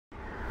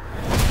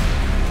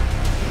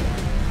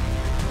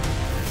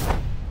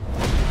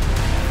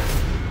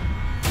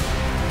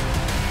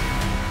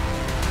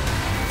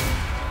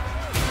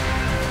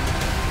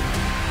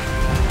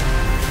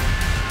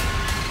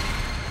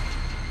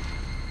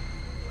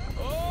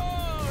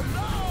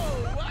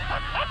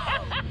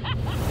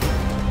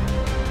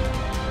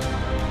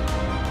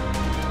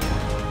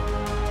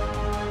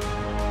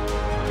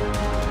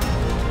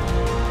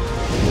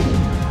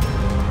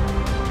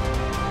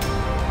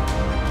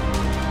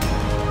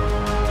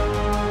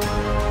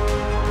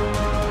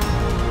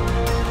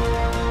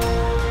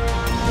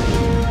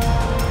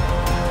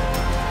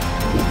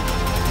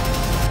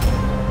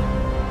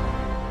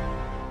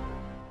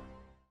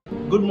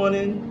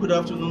morning, good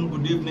afternoon,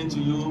 good evening to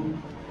you,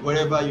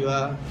 wherever you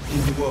are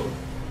in the world.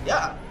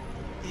 Yeah,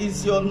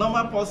 it's your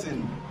normal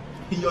person,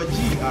 your G,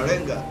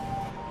 Arenga.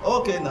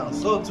 Okay now,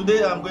 so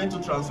today I'm going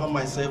to transform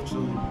myself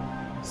to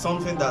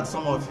something that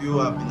some of you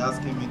have been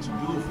asking me to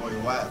do for a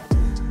while.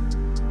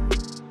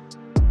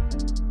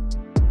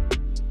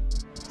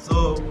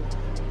 So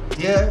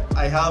here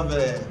I have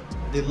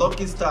the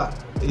lucky star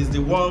is the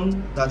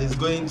one that is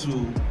going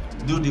to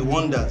do the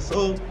wonder.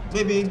 So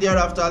maybe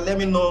thereafter let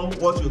me know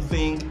what you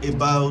think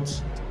about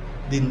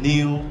the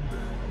new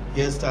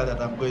hairstyle that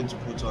I'm going to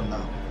put on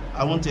now.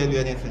 I won't tell you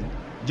anything,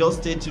 just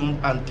stay tuned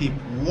and keep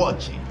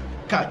watching.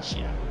 Catch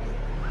ya.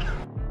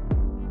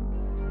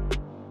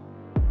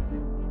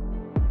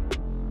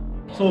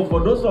 So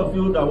for those of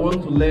you that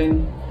want to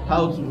learn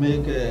how to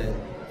make a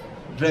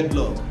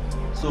dreadlock,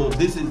 so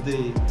this is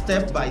the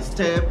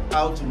step-by-step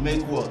how to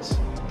make what?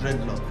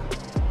 Dreadlock.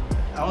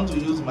 I want to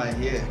use my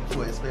hair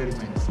for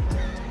experiments.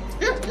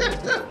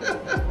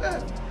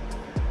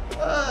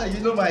 You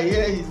know, my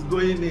hair is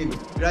going in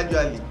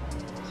gradually,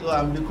 so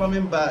I'm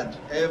becoming bad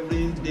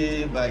every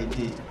day by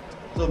day.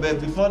 So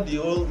but before the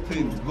whole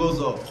thing goes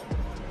off,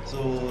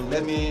 so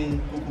let me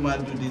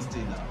Kukuma do this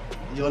thing now.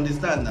 You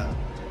understand now?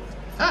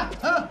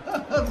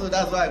 So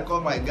that's why I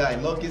call my guy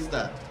Lucky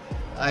Star.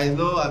 I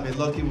know I'm a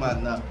lucky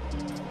man now.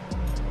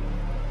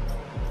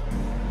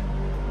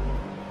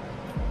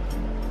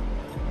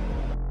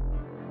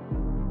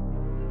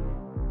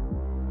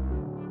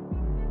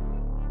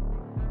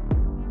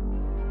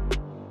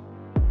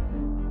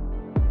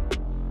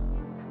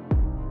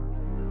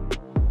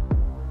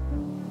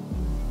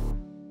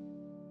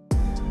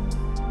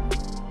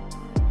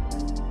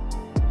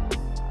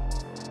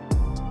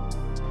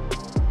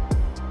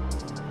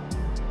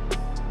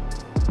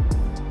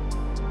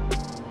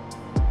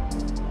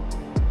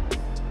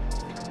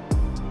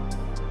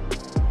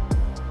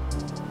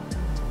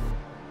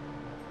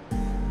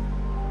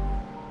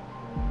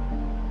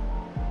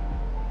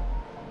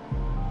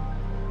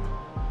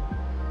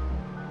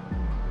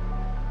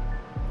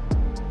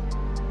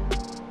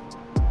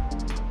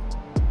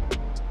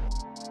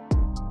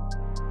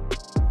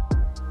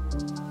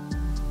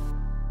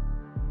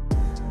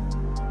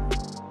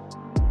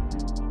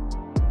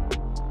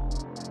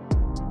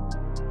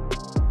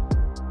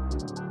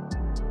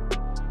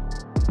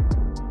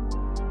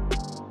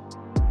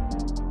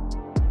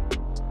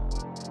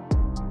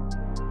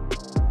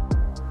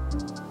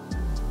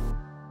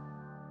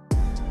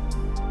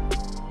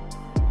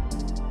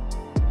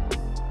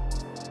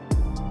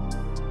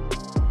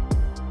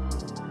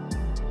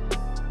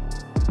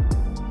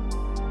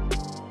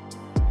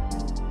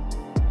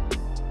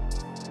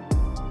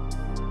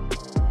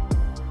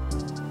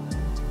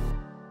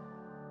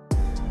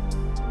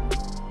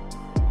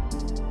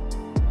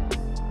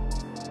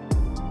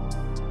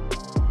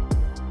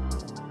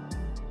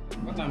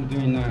 What I'm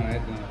doing now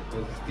right now,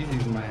 because this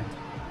is my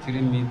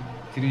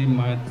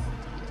 3-mat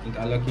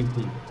interlocking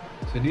pin.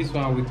 So this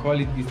one we call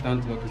it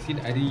instant lock. You see,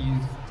 I didn't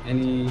use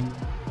any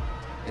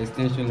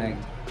extension like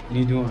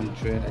needle and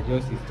thread. I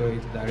just install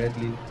it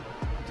directly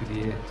to the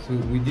hair. So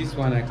with this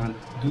one I can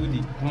do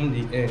the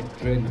hair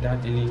thread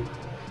without any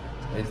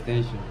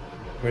extension.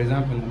 For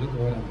example, look at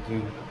what I'm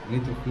doing. I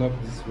need to flop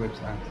this webs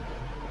out.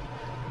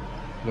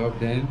 Flop,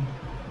 then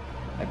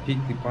I pick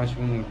the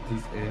portion of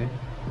this hair.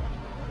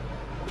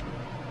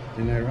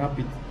 Then I wrap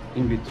it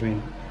in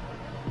between.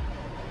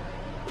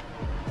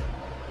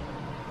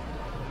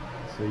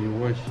 So you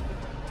wash.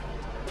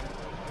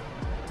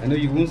 I know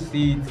you won't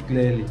see it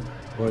clearly,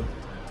 but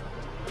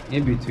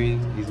in between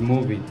is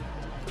moving.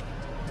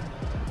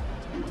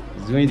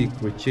 It's doing the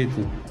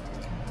crocheting.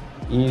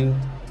 In,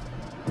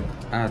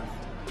 out,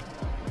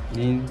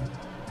 in.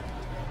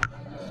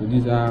 So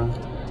these are,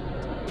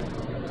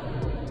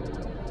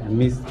 I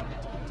mixed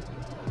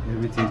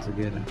everything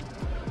together.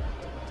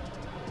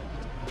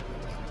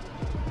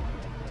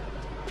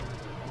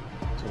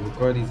 So we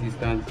call this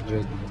instant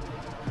dreadlock.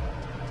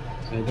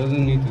 So it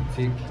doesn't need to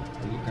take,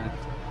 look at,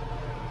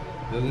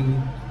 it doesn't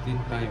need to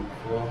take time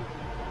for,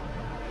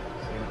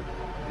 so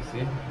you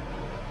see.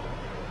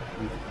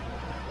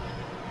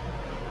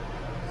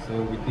 So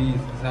with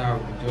this is how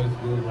we just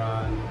go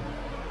round.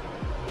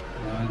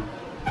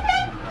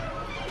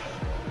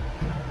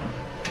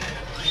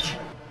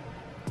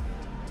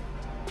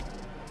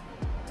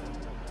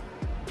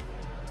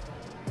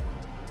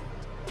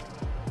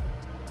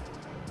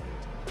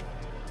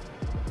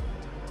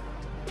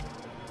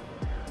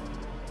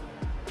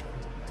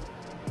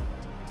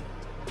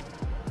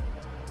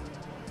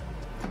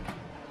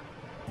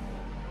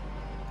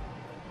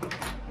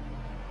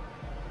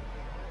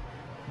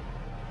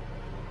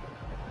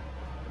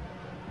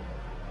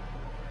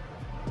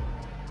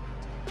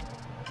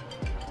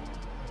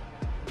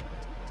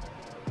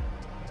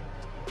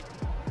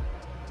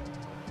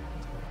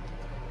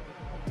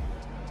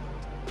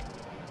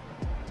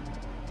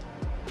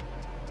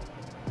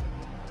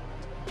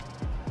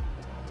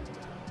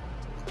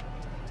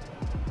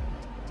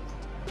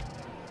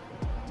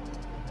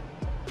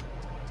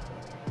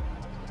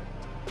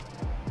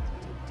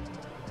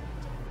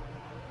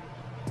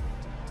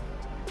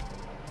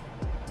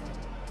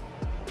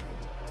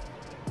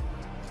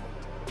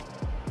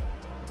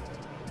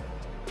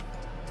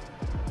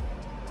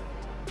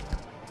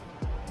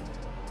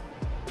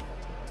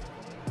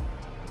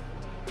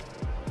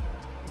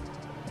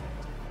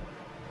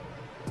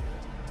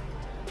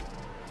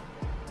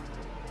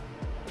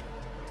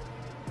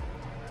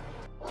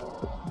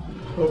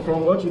 So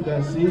from what you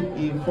can see,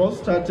 he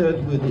first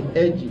started with the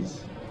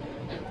edges.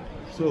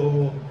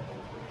 So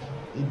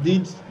he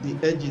did the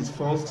edges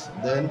first,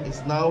 then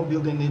it's now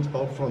building it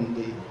up from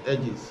the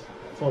edges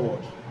forward.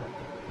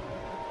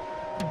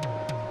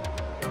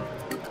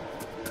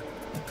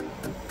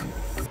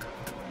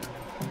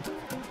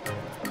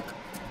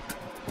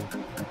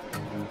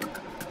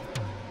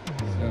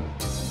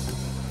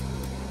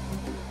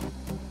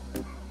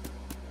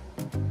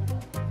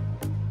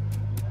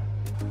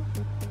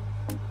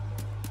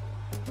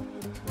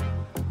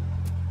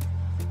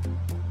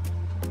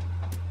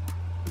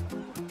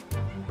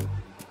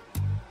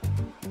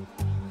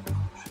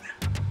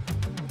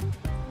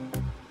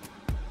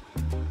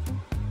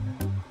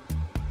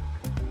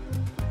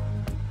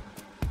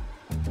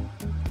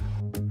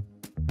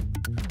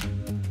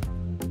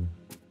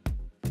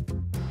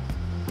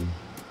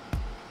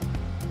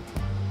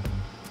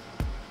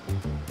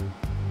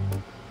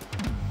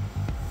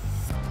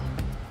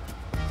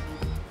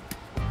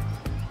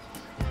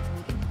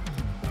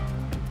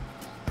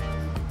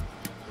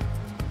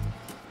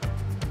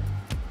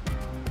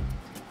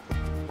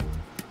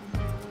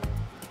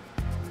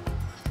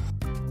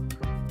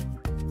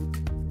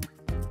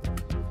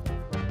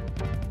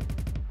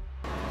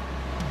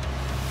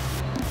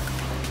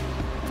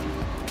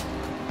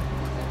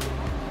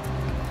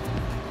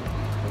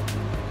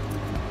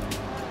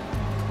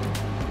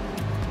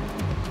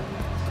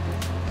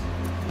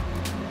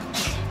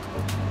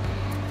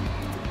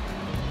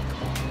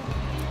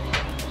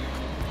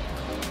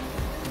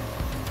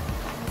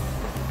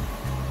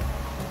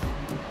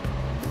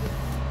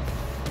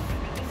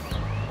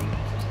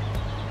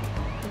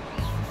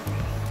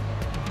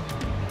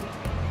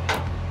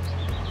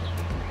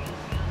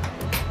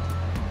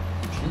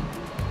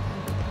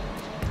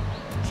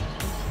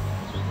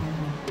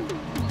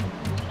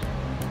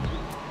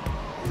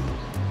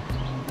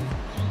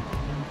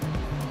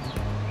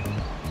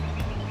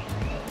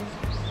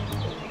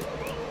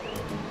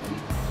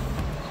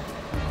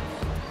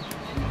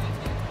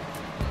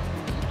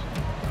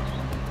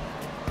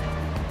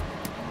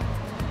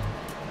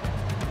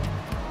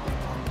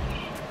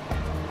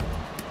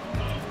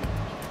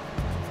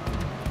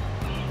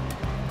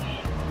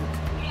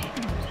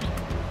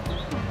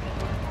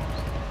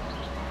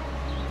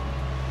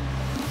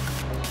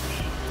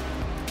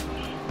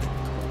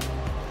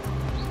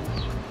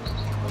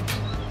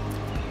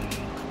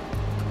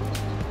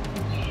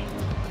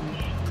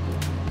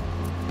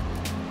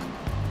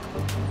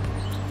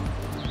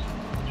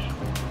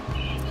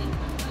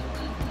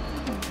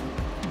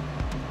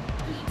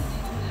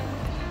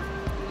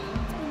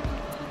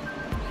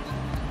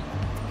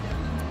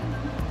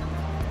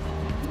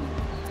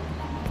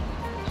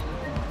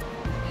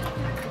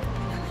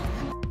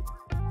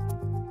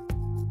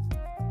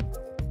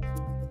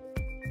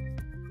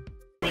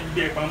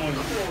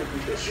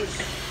 Let's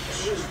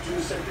just do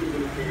something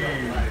with the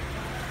life.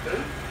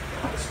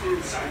 Let's go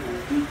inside.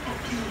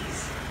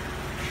 Please.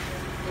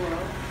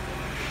 Well,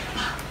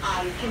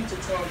 I came to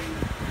tell you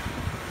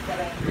that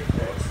I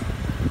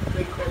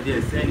record.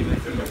 Yes, anyway.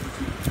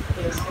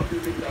 Yes. How do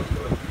you think that's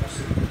going to be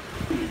possible?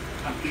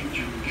 I think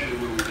you will get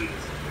away with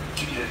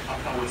it. You get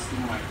after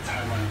wasting my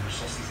time and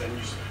resources and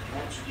you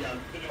want to be a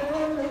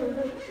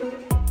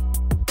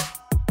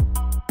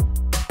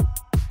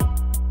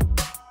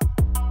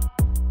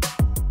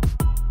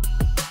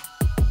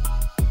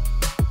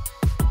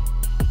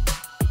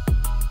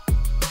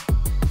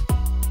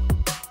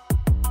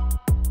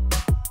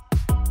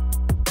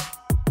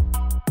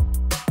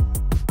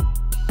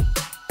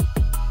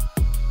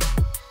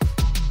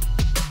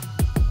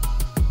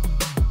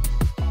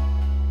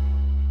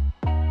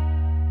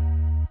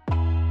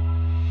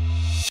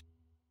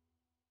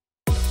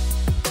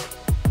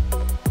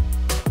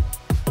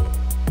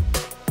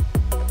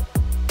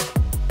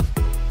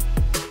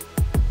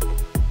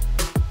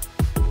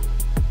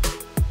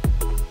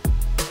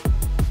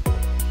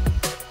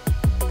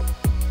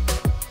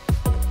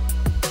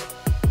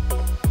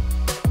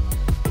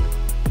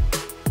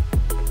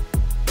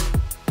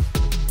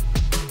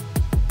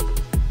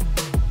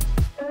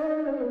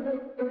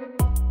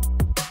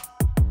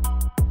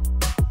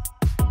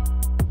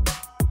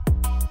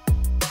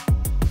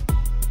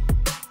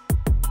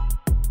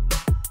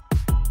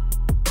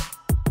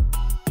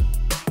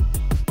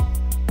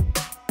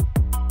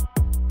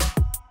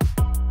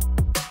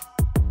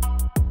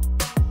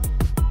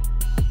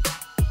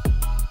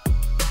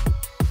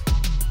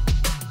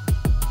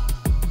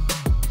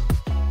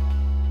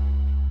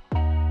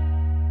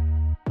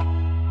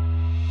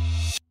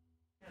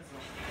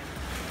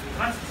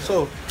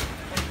So,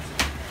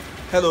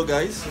 hello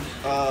guys,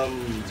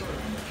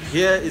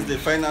 here is the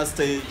final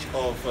stage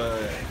of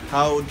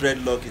how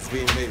dreadlock is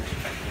being made.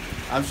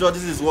 I'm sure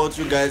this is what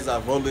you guys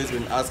have always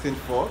been asking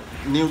for,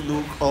 new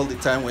look all the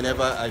time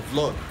whenever I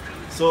vlog.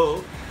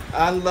 So,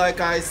 and like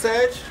I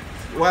said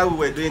while we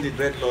were doing the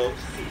dreadlock,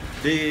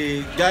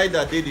 the guy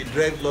that did the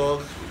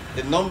dreadlock,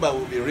 the number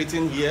will be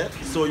written here,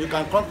 so you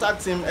can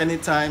contact him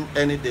anytime,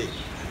 any day.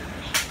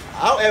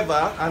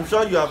 However, I'm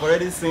sure you have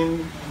already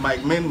seen my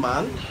main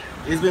man,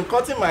 He's been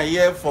cutting my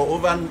hair for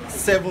over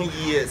 7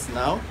 years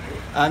now,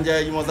 and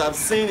you must have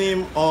seen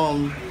him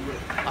on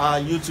our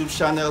YouTube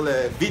channel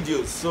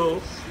videos.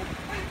 So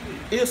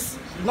his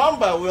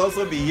number will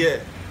also be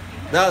here.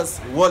 That's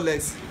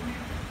Wallace.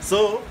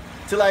 So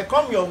till I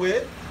come your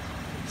way,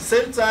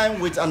 same time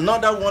with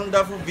another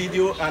wonderful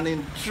video and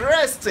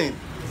interesting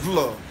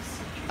vlog,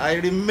 I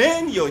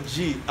remain your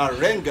G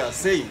Arenga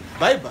saying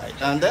bye bye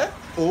and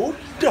oh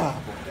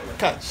double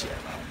catch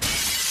ya.